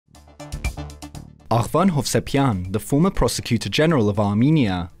Arvan Hovsepian, the former prosecutor general of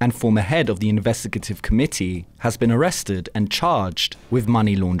Armenia and former head of the investigative committee, has been arrested and charged with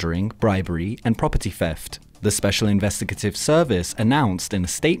money laundering, bribery, and property theft. The Special Investigative Service announced in a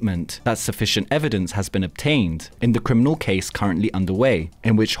statement that sufficient evidence has been obtained in the criminal case currently underway,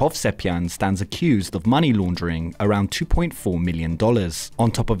 in which Hovsepian stands accused of money laundering around $2.4 million. On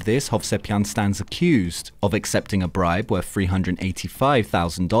top of this, Hovsepian stands accused of accepting a bribe worth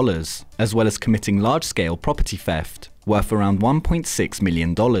 $385,000, as well as committing large-scale property theft worth around $1.6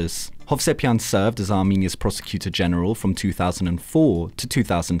 million. Hovsepian served as Armenia's prosecutor general from 2004 to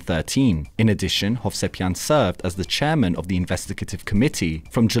 2013. In addition, Hovsepian served as the chairman of the investigative committee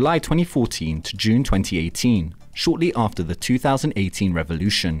from July 2014 to June 2018, shortly after the 2018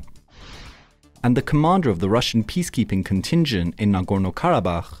 revolution. And the commander of the Russian peacekeeping contingent in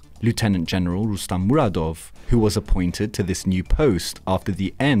Nagorno-Karabakh, Lieutenant General Rustam Muradov, who was appointed to this new post after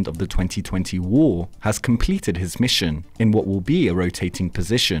the end of the 2020 war, has completed his mission in what will be a rotating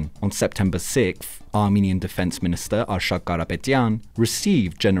position. On September 6th, Armenian Defense Minister Arshak Karapetyan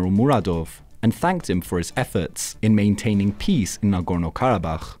received General Muradov and thanked him for his efforts in maintaining peace in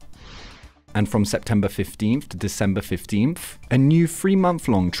Nagorno-Karabakh. And from September 15th to December 15th, a new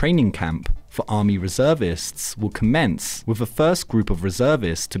 3-month-long training camp for Army reservists will commence, with the first group of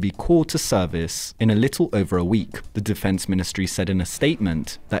reservists to be called to service in a little over a week. The Defense Ministry said in a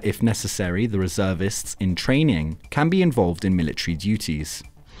statement that if necessary, the reservists in training can be involved in military duties.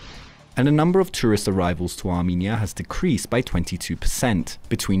 And the number of tourist arrivals to Armenia has decreased by 22%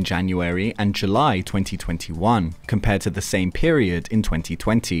 between January and July 2021, compared to the same period in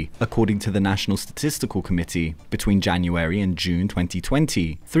 2020. According to the National Statistical Committee, between January and June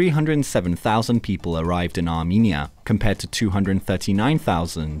 2020, 307,000 people arrived in Armenia, compared to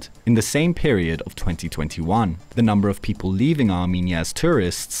 239,000 in the same period of 2021. The number of people leaving Armenia as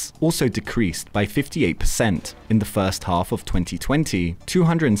tourists also decreased by 58%. In the first half of 2020,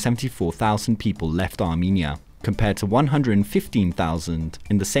 274,000 people left Armenia, compared to 115,000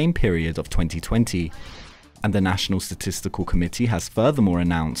 in the same period of 2020. And the National Statistical Committee has furthermore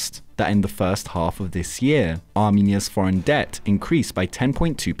announced that in the first half of this year, Armenia's foreign debt increased by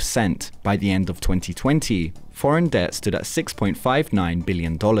 10.2%. By the end of 2020, foreign debt stood at $6.59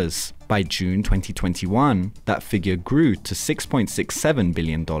 billion. By June 2021, that figure grew to $6.67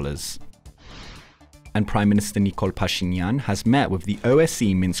 billion. And Prime Minister Nikol Pashinyan has met with the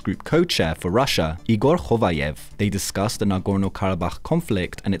OSCE Minsk Group co-chair for Russia, Igor Khovayev. They discussed the Nagorno-Karabakh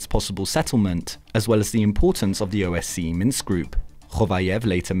conflict and its possible settlement, as well as the importance of the OSCE Minsk Group. Khovayev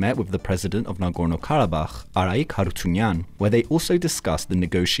later met with the president of Nagorno-Karabakh, Araik Harutyunyan, where they also discussed the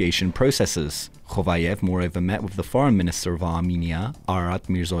negotiation processes. Khovayev moreover met with the foreign minister of Armenia, Arat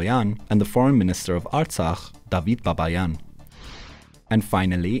Mirzoyan, and the foreign minister of Artsakh, David Babayan. And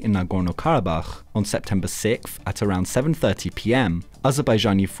finally, in Nagorno-Karabakh, on September 6th at around 7:30 p.m,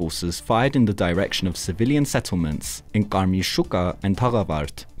 Azerbaijani forces fired in the direction of civilian settlements in Karmir and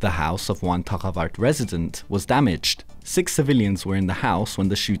Taghavart. The house of one Taghavart resident was damaged. 6 civilians were in the house when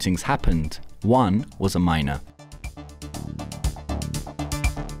the shootings happened. One was a minor.